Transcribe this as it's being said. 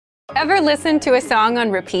Ever listen to a song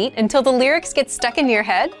on repeat until the lyrics get stuck in your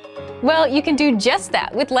head? Well, you can do just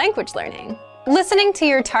that with language learning. Listening to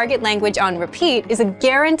your target language on repeat is a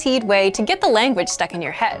guaranteed way to get the language stuck in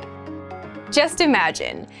your head. Just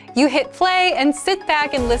imagine, you hit play and sit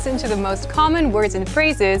back and listen to the most common words and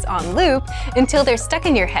phrases on loop until they're stuck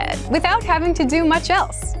in your head without having to do much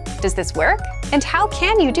else. Does this work? And how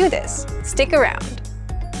can you do this? Stick around.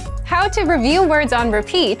 How to review words on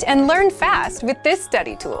repeat and learn fast with this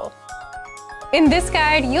study tool. In this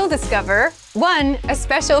guide, you'll discover 1. A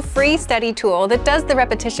special free study tool that does the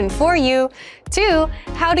repetition for you, 2.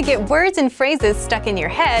 How to get words and phrases stuck in your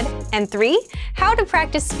head, and 3. How to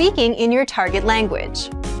practice speaking in your target language.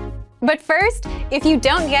 But first, if you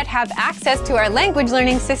don't yet have access to our language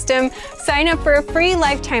learning system, sign up for a free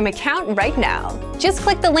lifetime account right now. Just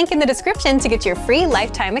click the link in the description to get your free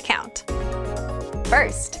lifetime account.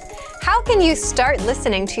 First, how can you start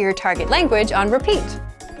listening to your target language on repeat?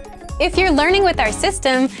 If you're learning with our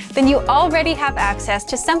system, then you already have access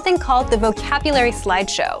to something called the Vocabulary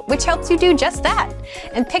Slideshow, which helps you do just that.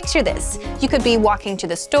 And picture this, you could be walking to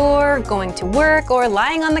the store, going to work, or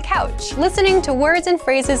lying on the couch, listening to words and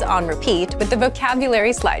phrases on repeat with the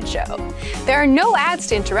Vocabulary Slideshow. There are no ads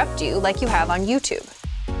to interrupt you like you have on YouTube.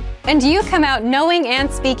 And you come out knowing and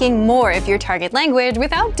speaking more of your target language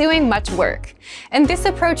without doing much work. And this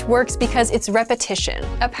approach works because it's repetition,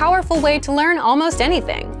 a powerful way to learn almost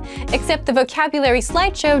anything. Except the Vocabulary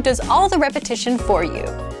Slideshow does all the repetition for you.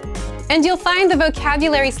 And you'll find the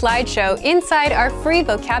Vocabulary Slideshow inside our free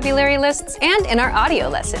vocabulary lists and in our audio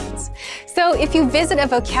lessons. So if you visit a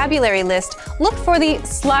vocabulary list, look for the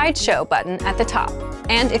Slideshow button at the top.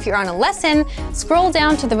 And if you're on a lesson, scroll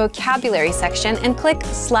down to the vocabulary section and click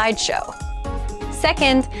Slideshow.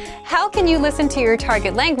 Second, how can you listen to your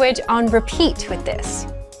target language on repeat with this?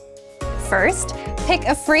 First, pick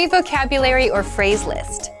a free vocabulary or phrase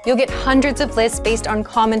list. You'll get hundreds of lists based on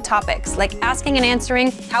common topics like asking and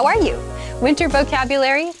answering, "How are you?" winter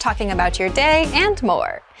vocabulary, talking about your day, and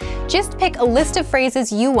more. Just pick a list of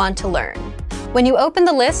phrases you want to learn. When you open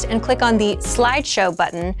the list and click on the Slideshow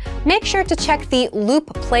button, make sure to check the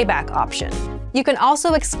Loop Playback option. You can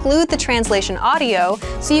also exclude the translation audio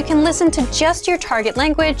so you can listen to just your target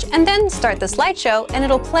language and then start the slideshow and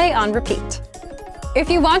it'll play on repeat. If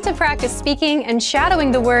you want to practice speaking and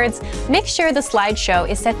shadowing the words, make sure the slideshow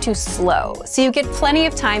is set to slow so you get plenty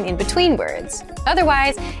of time in between words.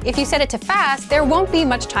 Otherwise, if you set it to fast, there won't be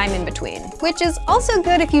much time in between, which is also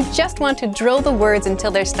good if you just want to drill the words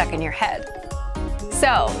until they're stuck in your head.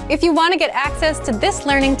 So, if you want to get access to this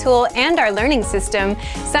learning tool and our learning system,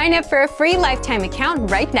 sign up for a free lifetime account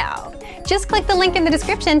right now. Just click the link in the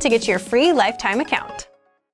description to get your free lifetime account.